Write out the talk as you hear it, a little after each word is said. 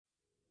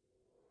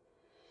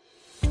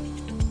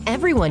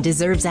Everyone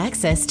deserves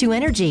access to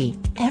energy.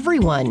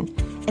 Everyone.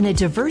 And a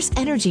diverse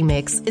energy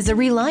mix is a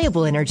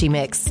reliable energy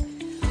mix.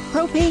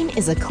 Propane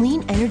is a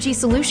clean energy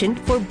solution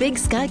for Big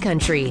Sky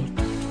Country.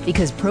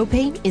 Because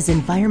propane is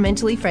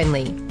environmentally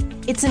friendly.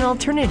 It's an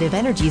alternative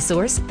energy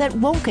source that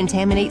won't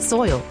contaminate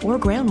soil or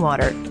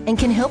groundwater and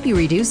can help you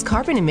reduce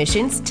carbon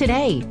emissions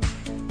today.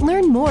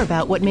 Learn more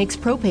about what makes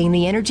propane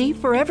the energy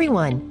for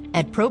everyone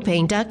at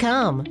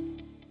propane.com.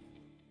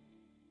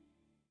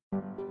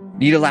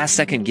 Need a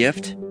last-second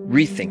gift?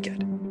 Rethink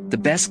it. The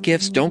best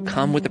gifts don't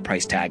come with a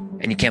price tag,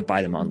 and you can't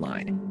buy them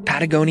online.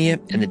 Patagonia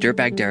and the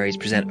Dirtbag Diaries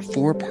present a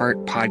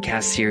 4-part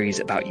podcast series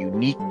about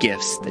unique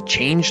gifts that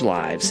change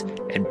lives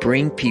and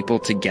bring people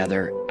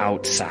together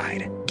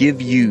outside.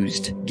 Give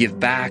used, give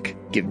back,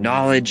 give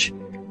knowledge,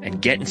 and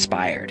get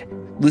inspired.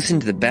 Listen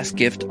to The Best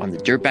Gift on the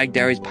Dirtbag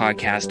Diaries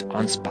podcast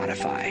on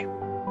Spotify.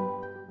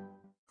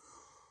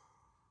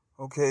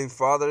 Okay,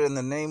 Father, in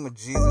the name of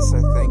Jesus,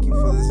 I thank you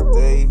for this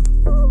day.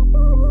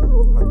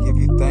 I give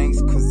you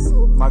thanks because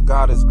my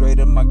God is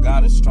greater, my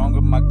God is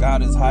stronger, my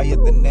God is higher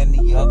than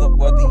any other.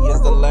 Whether he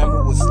is the Lamb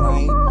who was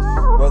slain,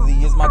 whether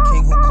he is my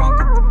King who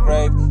conquered the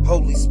grave.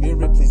 Holy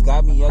Spirit, please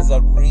guide me as I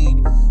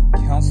read.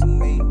 Counsel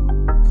me,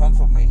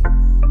 comfort me,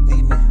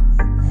 lead me.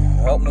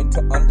 Help me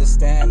to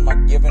understand my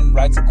given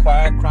rights,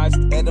 acquired Christ,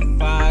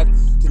 edified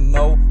to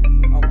know.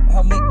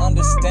 Help me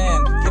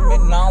understand. Give me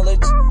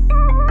knowledge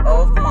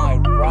of my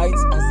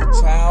rights as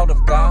a child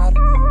of God.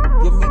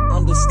 Give me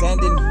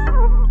understanding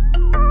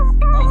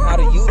on how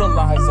to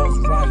utilize those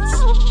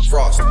rights.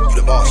 Frost, you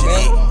the boss.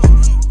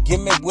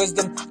 Give me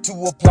wisdom to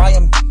apply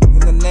them in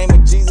the name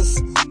of Jesus.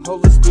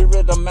 Holy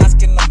Spirit, I'm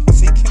asking,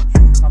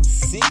 I'm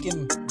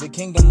seeking the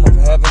kingdom of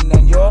heaven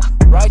and your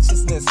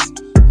righteousness.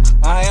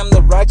 I am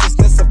the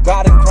righteousness of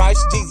God in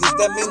Christ Jesus.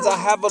 That means I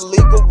have a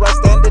legal right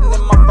standing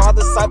in my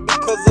Father's sight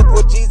because of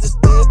what Jesus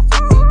did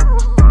for me.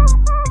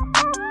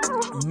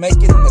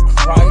 Making the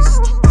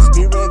Christ,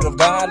 Spirit of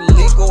God,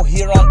 legal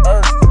here on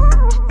earth.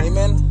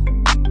 Amen.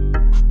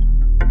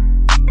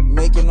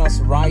 Making us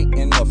right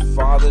in the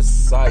Father's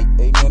sight.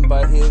 Amen.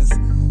 By his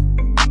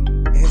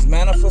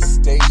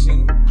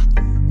manifestation,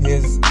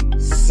 his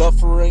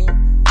suffering,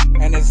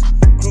 and his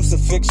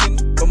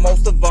crucifixion, but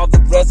most of all the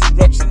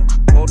resurrection.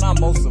 Well, not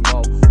most of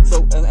all.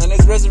 So, and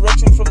his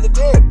resurrection from the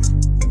dead.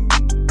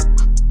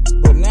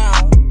 But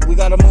now we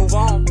gotta move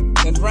on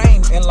and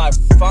reign in life.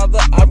 Father,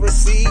 I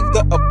receive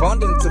the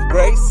abundance of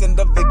grace and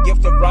of the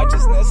gift of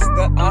righteousness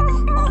that I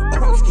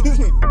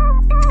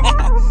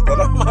that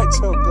I might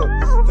choke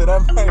up, that I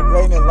might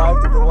reign in life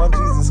through the one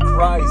Jesus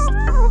Christ.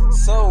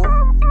 So,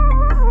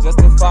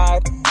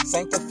 justified,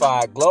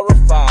 sanctified,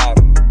 glorified.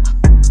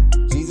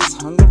 Jesus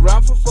hung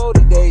around for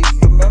 40 days.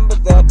 Remember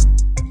that?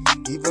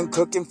 Even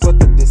cooking for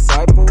the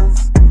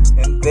disciples,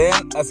 and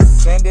then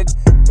ascended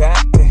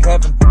back to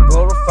heaven,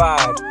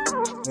 glorified.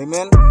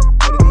 Amen.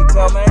 What did he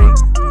tell Mary?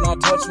 Do not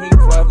touch me,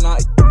 for I have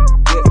not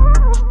yet.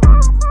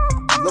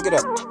 Look it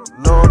up.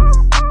 Lord,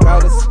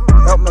 guide us,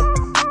 help me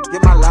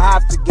get my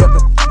life together.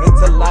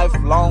 It's a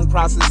lifelong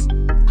process.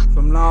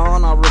 From now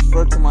on, I'll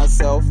refer to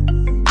myself. You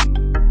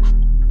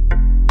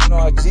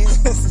know,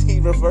 Jesus, he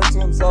referred to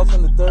himself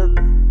in the third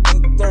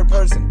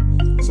person.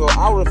 So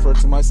I'll refer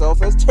to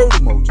myself as turd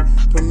emoji.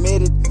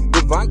 Permitted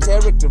divine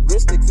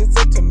characteristics. It's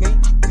up to me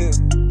to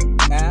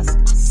ask,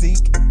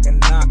 seek, and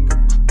knock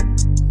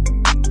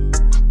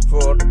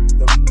for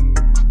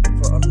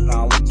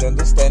knowledge,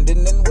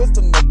 understanding, and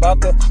wisdom about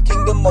the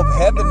kingdom of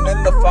heaven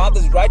and the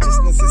Father's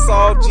righteousness. It's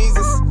all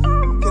Jesus.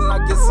 Can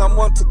I get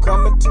someone to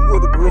come into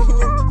an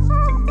agreement?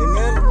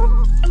 Amen.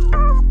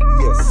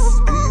 Yes.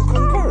 Do you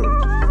concur?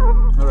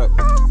 All right.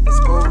 Let's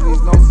go over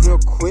these notes real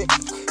quick.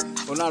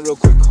 Well, not real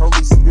quick.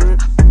 Holy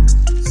Spirit,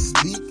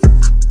 speak,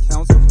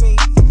 counsel me.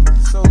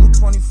 So Luke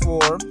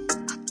 24.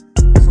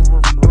 So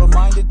we're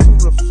reminded to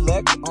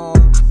reflect on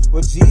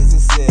what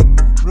Jesus said.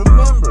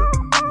 Remember,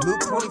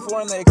 Luke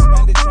 24 in the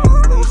expanded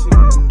translation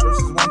in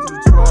verses 1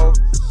 through 12.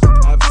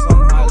 I have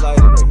some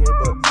highlighted right here,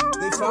 but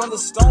they found the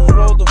stone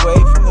rolled away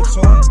from the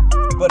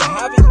tomb, but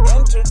having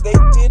entered, they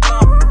did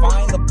not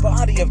find the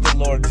body of the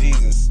Lord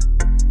Jesus.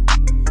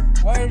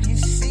 Why are you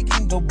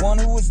seeking the one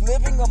who is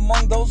living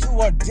among those who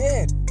are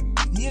dead?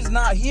 He is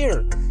not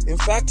here. In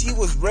fact, he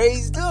was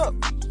raised up.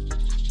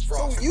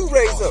 So you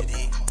raised up.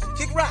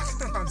 Kick rock.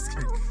 I'm just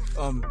kidding.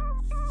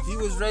 He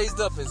was raised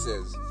up, it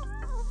says.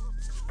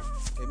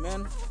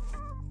 Amen.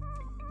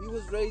 He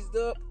was raised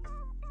up.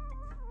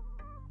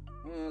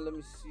 And let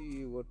me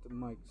see what the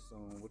mic's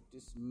on. What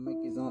this mic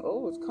is on.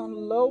 Oh, it's kind of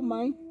low,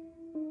 man.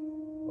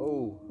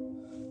 Oh,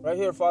 right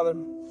here, Father.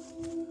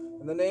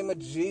 In the name of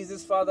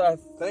Jesus, Father, I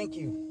thank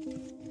you.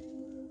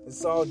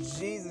 It's all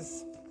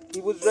Jesus.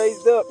 He was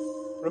raised up.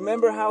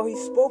 Remember how he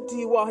spoke to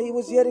you while he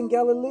was yet in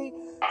Galilee,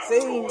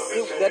 saying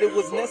that it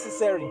was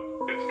necessary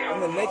in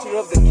the nature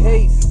of the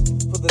case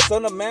for the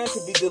Son of Man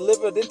to be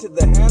delivered into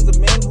the hands of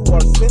men who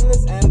are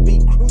sinless and be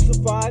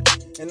crucified,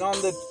 and on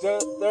the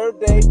third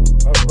day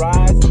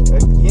arise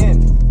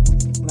again.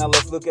 Now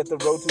let's look at the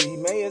road to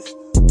Emmaus,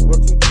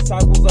 where two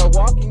disciples are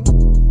walking.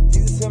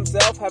 Jesus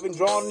himself, having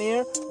drawn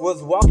near,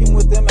 was walking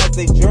with them as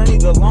they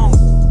journeyed along.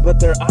 But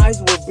their eyes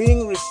were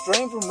being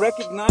restrained from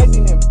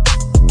recognizing him.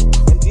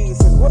 And Jesus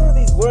said, what are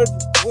these words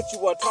which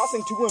you are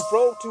tossing to and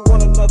fro to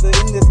one another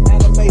in this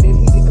animated,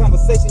 heated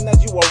conversation as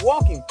you are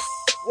walking?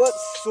 What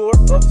sort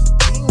of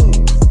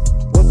things?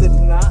 Was it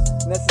not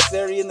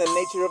necessary in the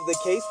nature of the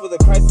case for the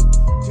Christ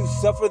to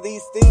suffer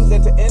these things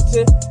and to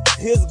enter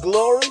his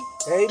glory?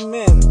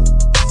 Amen.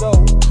 So,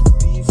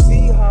 do you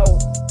see how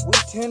we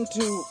tend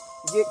to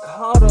get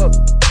caught up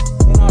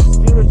in our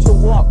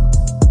spiritual walk?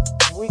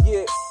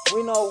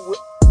 We know,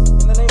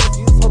 in the name of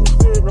Jesus, Holy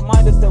Spirit,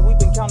 remind us that we've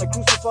been counted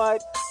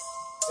crucified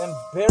and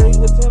buried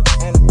with him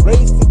and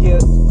raised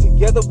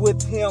together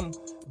with him,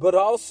 but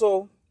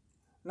also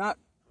not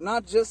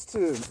just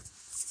to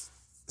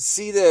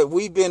see that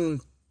we've been,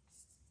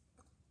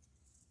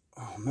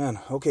 oh man,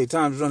 okay,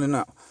 time's running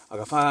out. I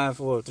got 5,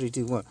 4, 3,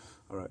 2, 1.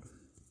 All right.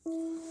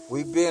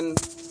 We've been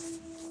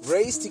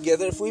raised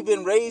together. If we've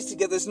been raised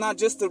together, it's not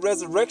just the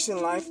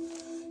resurrection life.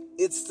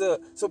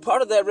 So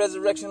part of that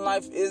resurrection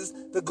life is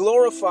the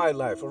glorified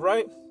life, all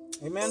right?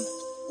 Amen?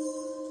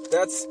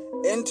 That's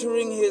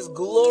entering his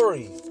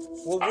glory.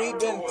 Well, we've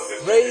been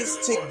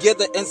raised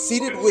together and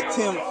seated with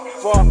him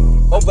far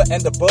over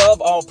and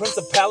above all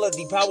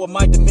principality, power,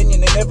 might,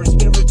 dominion, and every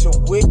spiritual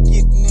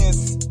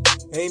wickedness.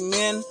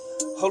 Amen?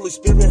 Holy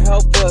Spirit,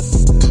 help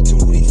us to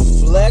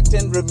reflect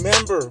and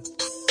remember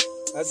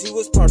as he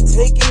was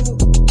partaking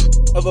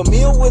of a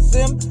meal with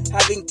them,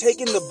 having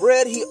taken the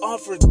bread, he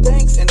offered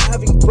thanks, and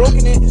having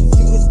broken it,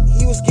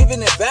 he was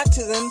giving it back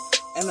to them,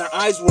 and their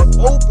eyes were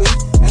open,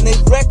 and they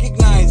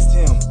recognized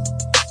him.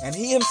 And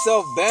he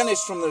himself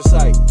vanished from their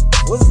sight.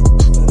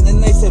 And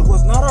then they said,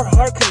 was not our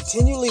heart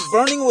continually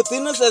burning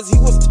within us as he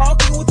was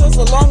talking with us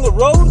along the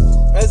road,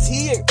 as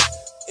he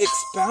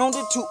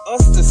expounded to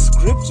us the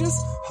scriptures?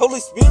 Holy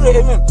Spirit,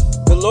 amen.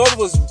 The Lord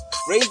was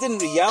raised in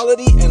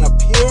reality and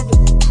appeared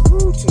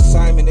to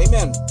Simon.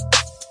 Amen.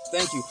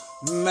 Thank you.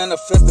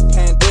 Manifest the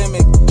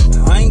pandemic.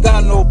 I ain't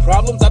got no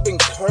problems. I've been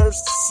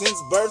cursed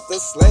since birth, a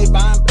slave,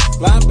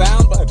 blind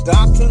bound by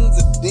doctrines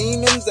of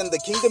demons and the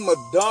kingdom of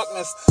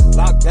darkness,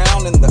 locked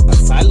down in the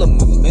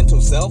asylum of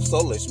mental self,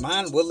 soulish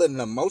mind, will, and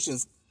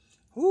emotions.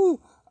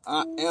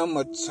 I am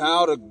a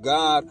child of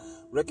God.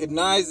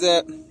 Recognize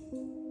that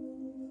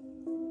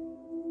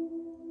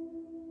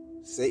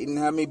Satan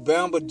had me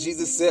bound, but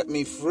Jesus set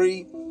me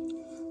free.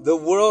 The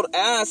world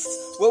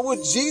asks, what would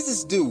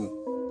Jesus do?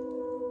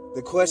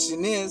 The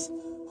question is,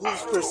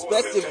 whose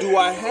perspective do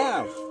I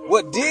have?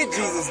 What did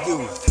Jesus do?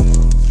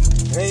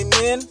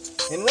 Amen.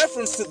 In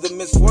reference to the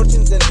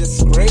misfortunes and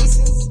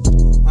disgraces,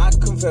 I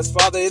confess,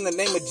 Father, in the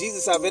name of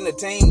Jesus, I've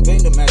entertained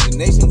vain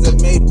imaginations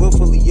and made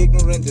willfully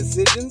ignorant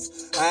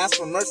decisions. I ask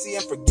for mercy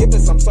and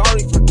forgiveness. I'm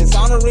sorry for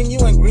dishonoring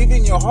you and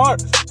grieving your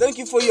heart. Thank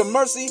you for your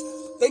mercy.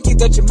 Thank you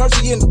that your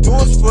mercy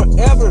endures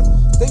forever.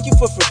 Thank you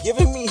for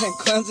forgiving me and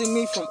cleansing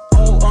me from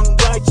all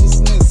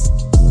unrighteousness.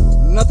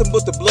 Nothing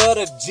but the blood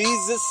of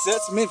Jesus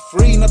sets me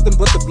free. Nothing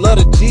but the blood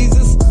of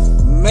Jesus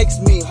makes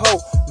me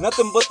whole.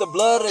 Nothing but the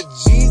blood of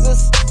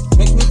Jesus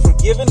makes me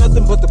forgiven.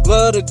 Nothing but the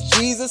blood of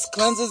Jesus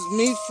cleanses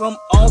me from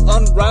all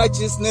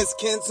unrighteousness.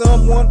 Can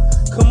someone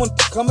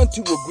come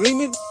into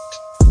agreement?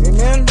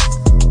 Amen.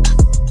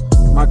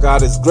 My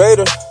God is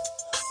greater.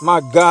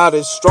 My God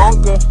is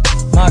stronger.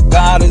 My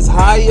God is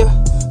higher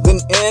than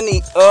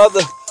any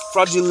other.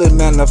 Fraudulent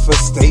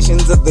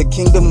manifestations of the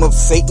kingdom of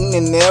Satan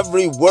and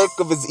every work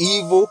of his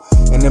evil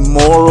and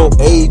immoral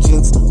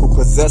agents who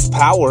possess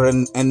power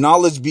and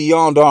knowledge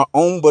beyond our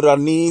own, but are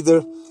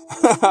neither,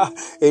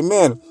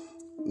 amen,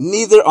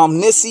 neither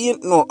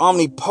omniscient nor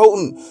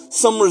omnipotent.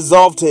 Some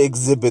resolve to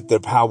exhibit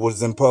their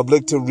powers in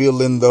public to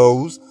reel in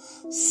those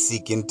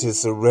seeking to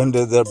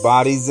surrender their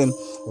bodies, and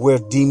where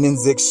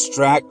demons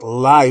extract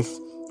life,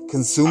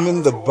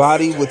 consuming the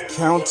body with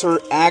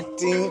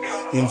counteracting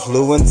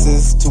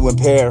influences to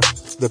impair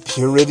the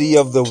purity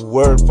of the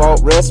word.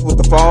 Fault rests with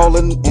the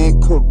fallen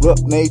and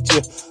corrupt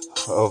nature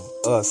of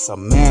us, a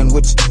man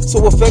which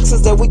so affects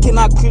us that we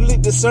cannot clearly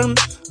discern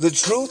the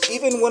truth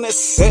even when it's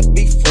set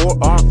before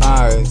our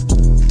eyes.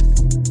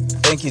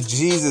 Thank you,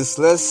 Jesus.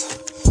 Let's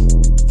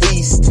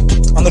feast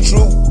on the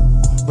true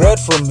bread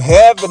from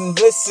heaven.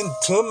 Listen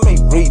to me,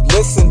 read,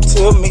 listen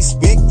to me,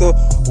 speak the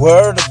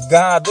word of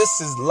God. This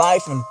is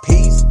life and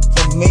peace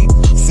for me.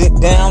 Sit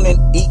down and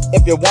eat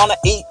if you want to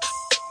eat,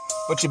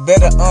 but you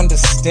better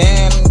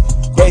understand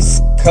grace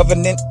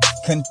covenant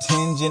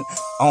contingent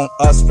on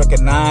us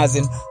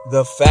recognizing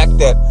the fact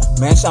that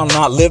man shall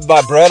not live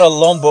by bread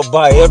alone, but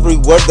by every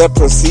word that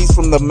proceeds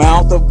from the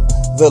mouth of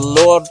the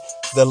Lord.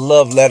 The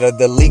love letter,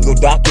 the legal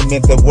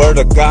document, the word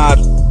of God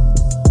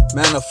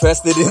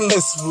manifested in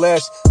this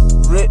flesh,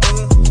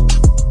 written.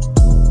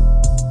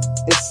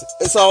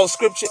 It's all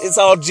scripture, it's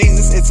all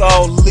Jesus, it's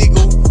all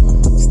legal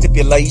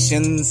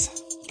stipulations,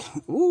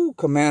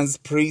 commands,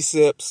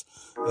 precepts.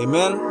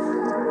 Amen.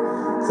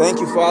 Thank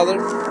you, Father,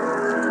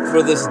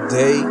 for this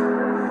day.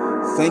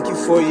 Thank you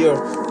for your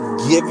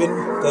giving,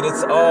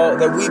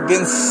 that we've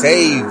been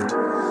saved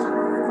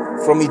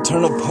from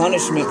eternal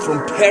punishment,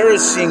 from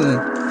perishing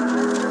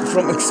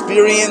from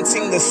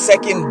experiencing the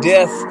second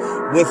death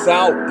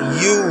without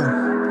you.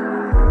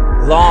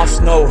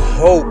 Lost, no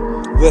hope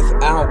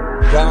without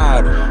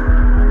God.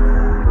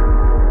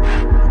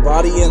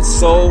 Body and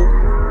soul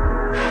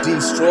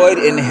destroyed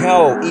in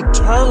hell.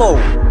 Eternal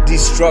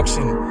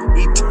destruction.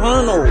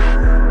 Eternal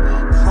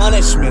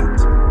punishment.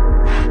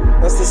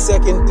 That's the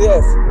second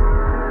death.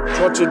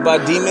 Tortured by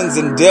demons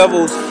and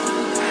devils.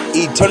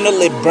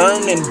 Eternally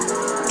burned and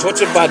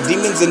tortured by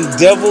demons and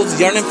devils.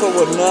 Yearning for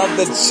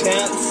another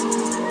chance.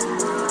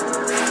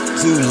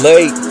 Too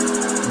late.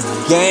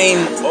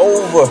 Game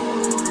over.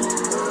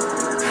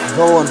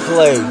 Go and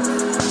play.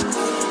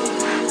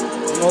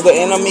 You know the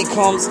enemy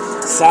comes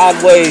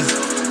sideways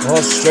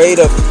or straight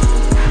up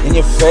in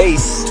your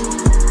face.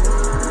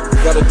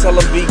 You gotta tell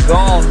him be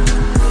gone,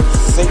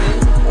 Satan,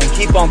 and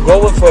keep on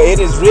going, for it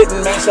is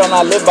written, man shall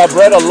not live by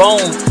bread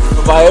alone,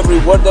 but by every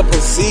word that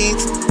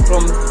proceeds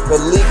from the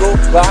legal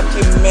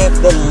document,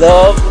 the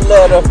love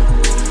letter,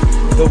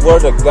 the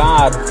word of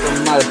God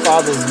from my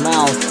Father's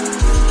mouth.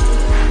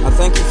 I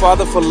thank you,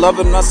 Father, for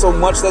loving us so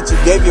much that you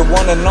gave your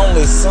one and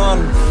only Son.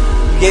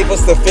 You gave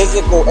us the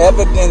physical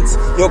evidence,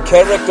 your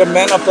character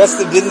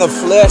manifested in the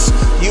flesh.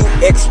 You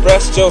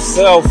expressed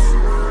yourself.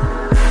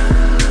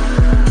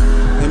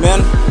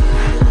 Amen.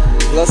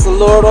 Bless the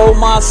Lord, oh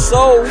my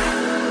soul.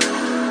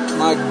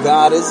 My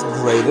God is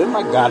greater.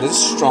 My God is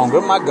stronger.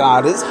 My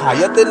God is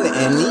higher than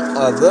any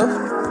other.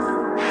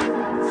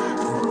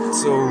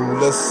 So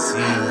let's see.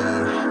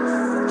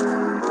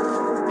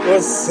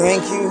 Lord,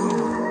 thank you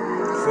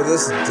for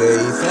this day.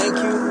 Thank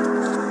you.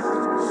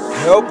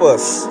 Help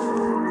us.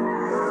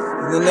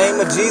 In the name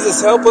of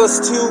Jesus, help us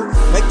to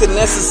make the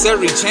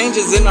necessary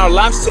changes in our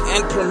lives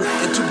and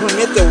to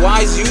permit the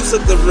wise use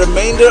of the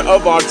remainder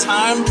of our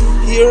time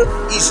here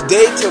each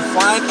day to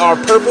find our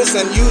purpose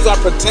and use our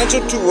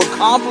potential to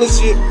accomplish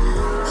it.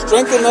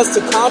 Strengthen us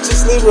to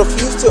consciously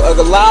refuse to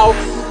allow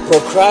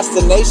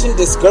procrastination,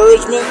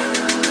 discouragement,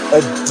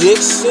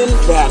 addiction,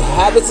 bad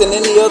habits, and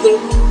any other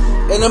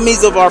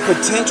enemies of our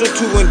potential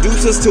to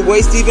induce us to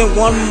waste even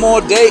one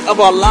more day of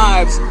our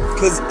lives,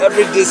 because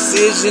every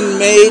decision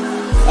made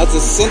as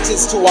a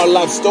sentence to our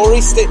life story.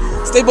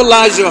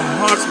 Stabilize your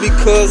hearts,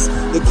 because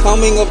the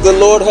coming of the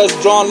Lord has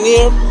drawn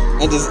near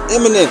and is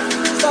imminent.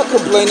 Stop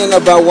complaining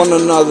about one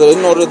another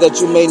in order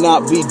that you may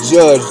not be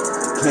judged.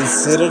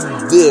 Consider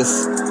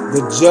this: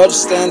 the judge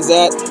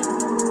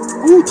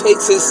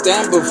takes his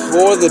stand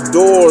before the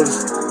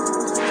doors.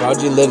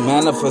 Fraudulent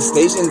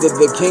manifestations of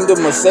the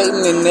kingdom of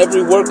Satan and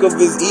every work of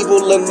his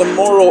evil and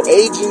immoral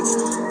agents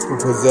who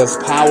possess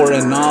power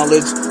and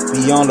knowledge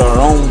beyond our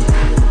own,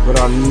 but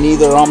are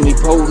neither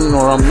omnipotent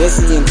nor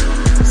omniscient.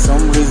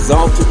 Some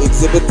resolve to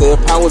exhibit their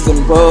powers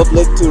in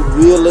public, to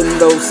reel in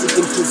those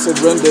seeking to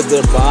surrender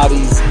their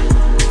bodies.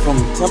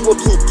 From temple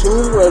to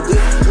tomb,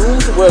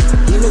 tombs where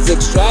demons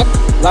extract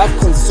life,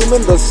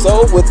 consuming the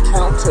soul with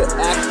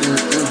counteracting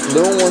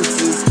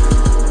influences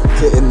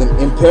to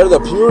impair the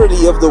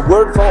purity of the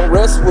word.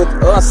 Rests with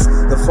us,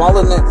 the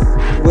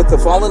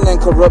fallen and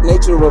corrupt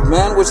nature of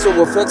man, which so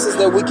affects us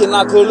that we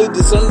cannot clearly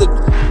discern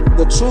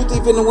the truth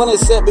even when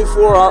it's set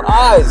before our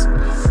eyes.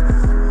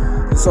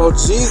 And so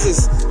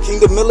Jesus,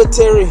 kingdom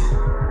military,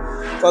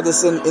 Father,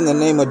 send in the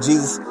name of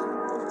Jesus,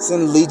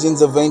 send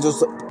legions of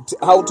angels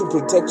out to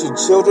protect your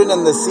children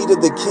and the seed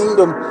of the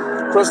kingdom.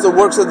 Crush the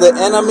works of the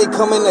enemy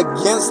coming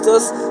against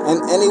us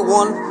and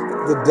anyone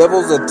the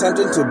devil's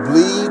attempting to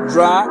bleed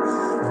dry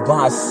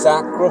by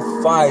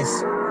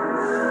sacrifice,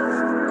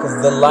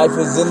 because the life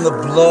is in the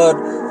blood,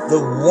 the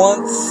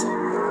once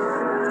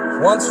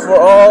for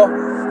all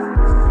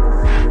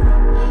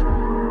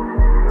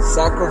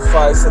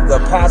sacrifice of the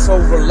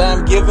Passover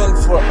lamb given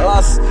for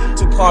us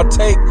to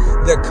partake,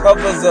 that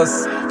covers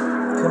us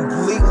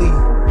completely.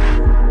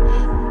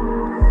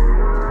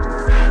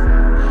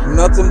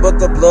 Nothing but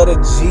the blood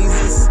of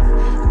Jesus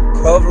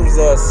covers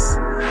us,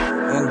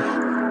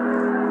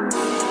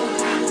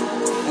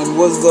 and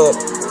was the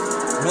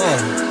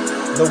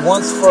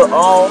once for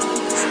all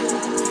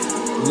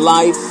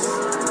life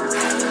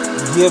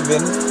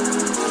given,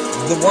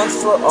 the once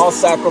for all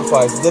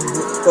sacrifice.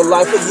 The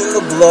life is in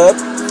the blood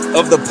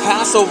of the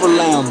Passover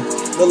lamb.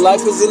 The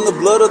life is in the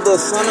blood of the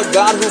Son of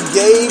God, who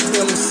gave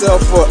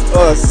himself for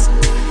us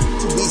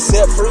to be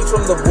set free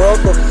from the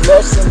world, the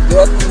flesh and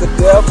death and the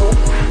devil.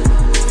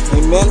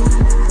 Amen.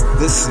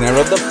 The snare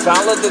of the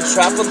fowler, the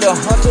trap of the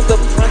hunter, the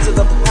prince of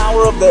the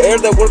power of the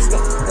air that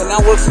now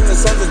works in the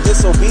sons of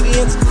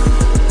disobedience.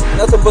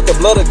 Nothing but the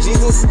blood of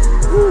Jesus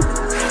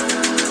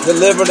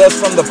delivered us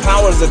from the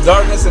powers of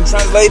darkness and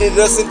translated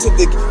us and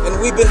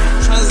we've been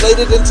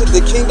translated into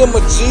the kingdom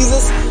of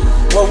Jesus.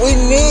 What we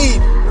need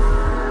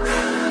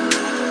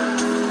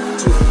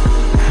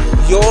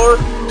your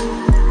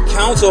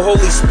counsel,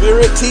 Holy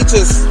Spirit, teach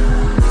us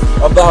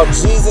about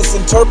Jesus,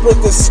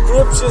 interpret the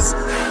scriptures,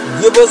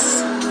 give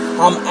us,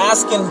 I'm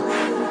asking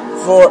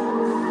for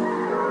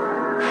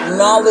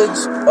knowledge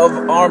of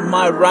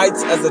my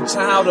rights as a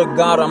child of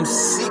God. I'm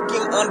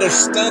seeking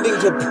understanding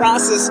to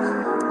process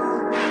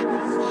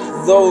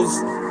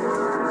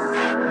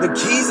the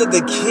keys of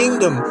the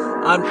kingdom,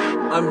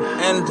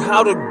 and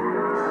how to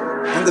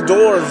and the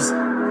doors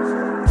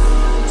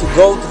to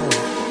go through.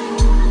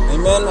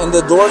 Amen. And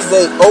the doors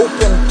they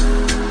open,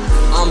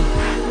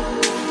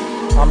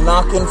 I'm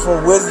knocking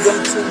for wisdom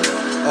to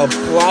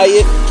apply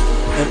it.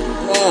 And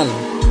man,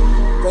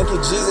 thank you,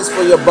 Jesus,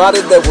 for your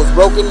body that was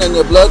broken and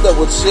your blood that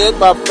was shed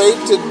by faith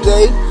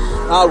today.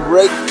 I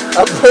break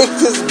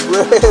this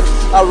bread.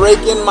 I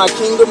rake in my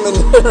kingdom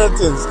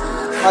inheritance.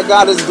 My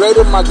God is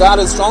greater. My God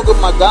is stronger.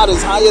 My God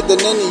is higher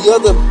than any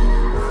other.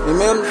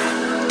 Amen.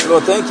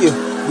 Lord, thank you.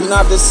 Be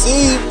not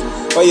deceived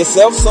by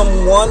yourself,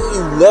 someone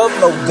you love,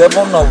 no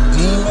devil, no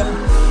demon,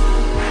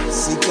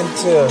 seeking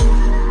to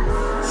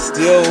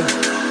steal,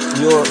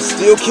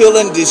 kill,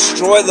 and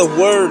destroy the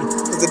word.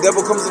 Because the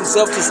devil comes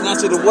himself to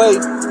snatch it away.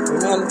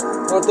 Amen.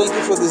 Lord, thank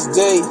you for this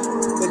day.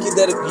 Thank you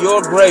that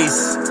your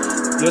grace,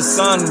 your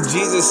Son,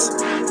 Jesus,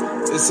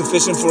 is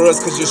sufficient for us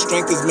because your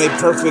strength is made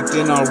perfect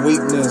in our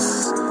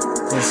weakness.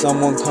 Can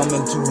someone come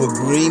into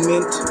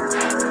agreement?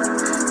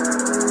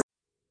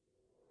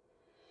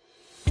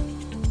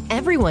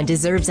 Everyone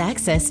deserves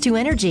access to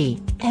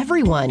energy.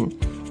 Everyone.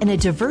 And a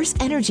diverse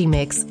energy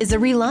mix is a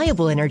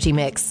reliable energy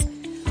mix.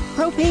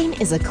 Propane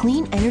is a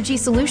clean energy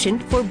solution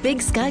for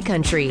big sky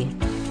country.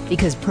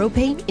 Because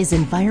propane is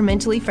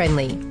environmentally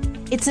friendly.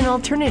 It's an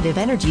alternative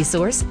energy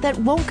source that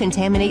won't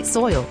contaminate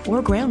soil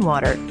or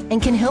groundwater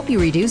and can help you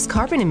reduce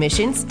carbon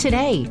emissions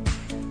today.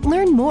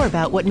 Learn more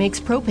about what makes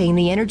propane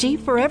the energy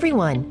for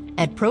everyone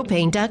at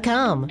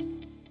propane.com.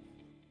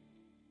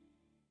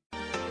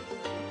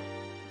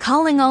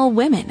 Calling all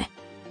women.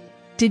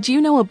 Did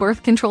you know a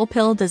birth control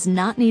pill does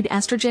not need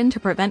estrogen to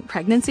prevent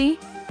pregnancy?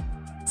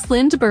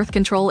 Slynd birth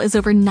control is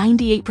over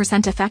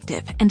 98%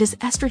 effective and is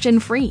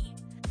estrogen-free.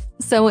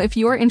 So if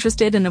you're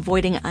interested in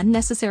avoiding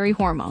unnecessary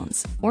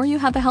hormones, or you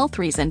have a health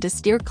reason to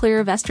steer clear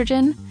of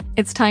estrogen,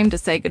 it's time to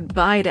say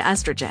goodbye to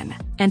estrogen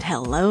and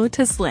hello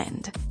to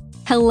Slynd.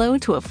 Hello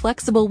to a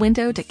flexible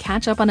window to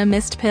catch up on a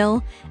missed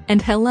pill,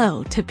 and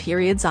hello to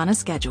periods on a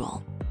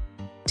schedule.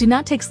 Do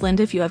not take Slynd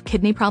if you have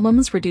kidney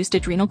problems, reduced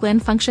adrenal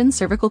gland function,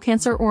 cervical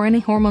cancer, or any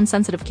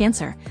hormone-sensitive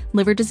cancer,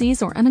 liver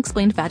disease, or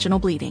unexplained vaginal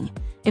bleeding.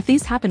 If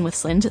these happen with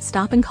Slynd,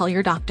 stop and call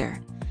your doctor.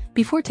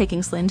 Before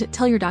taking Slynd,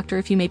 tell your doctor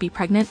if you may be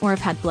pregnant or have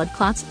had blood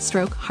clots,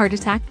 stroke, heart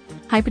attack,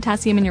 high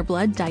potassium in your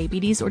blood,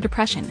 diabetes, or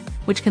depression,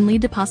 which can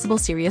lead to possible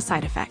serious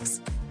side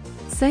effects.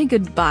 Say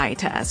goodbye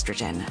to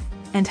estrogen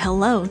and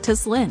hello to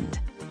Slynd.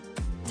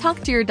 Talk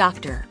to your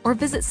doctor or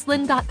visit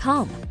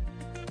Slynd.com.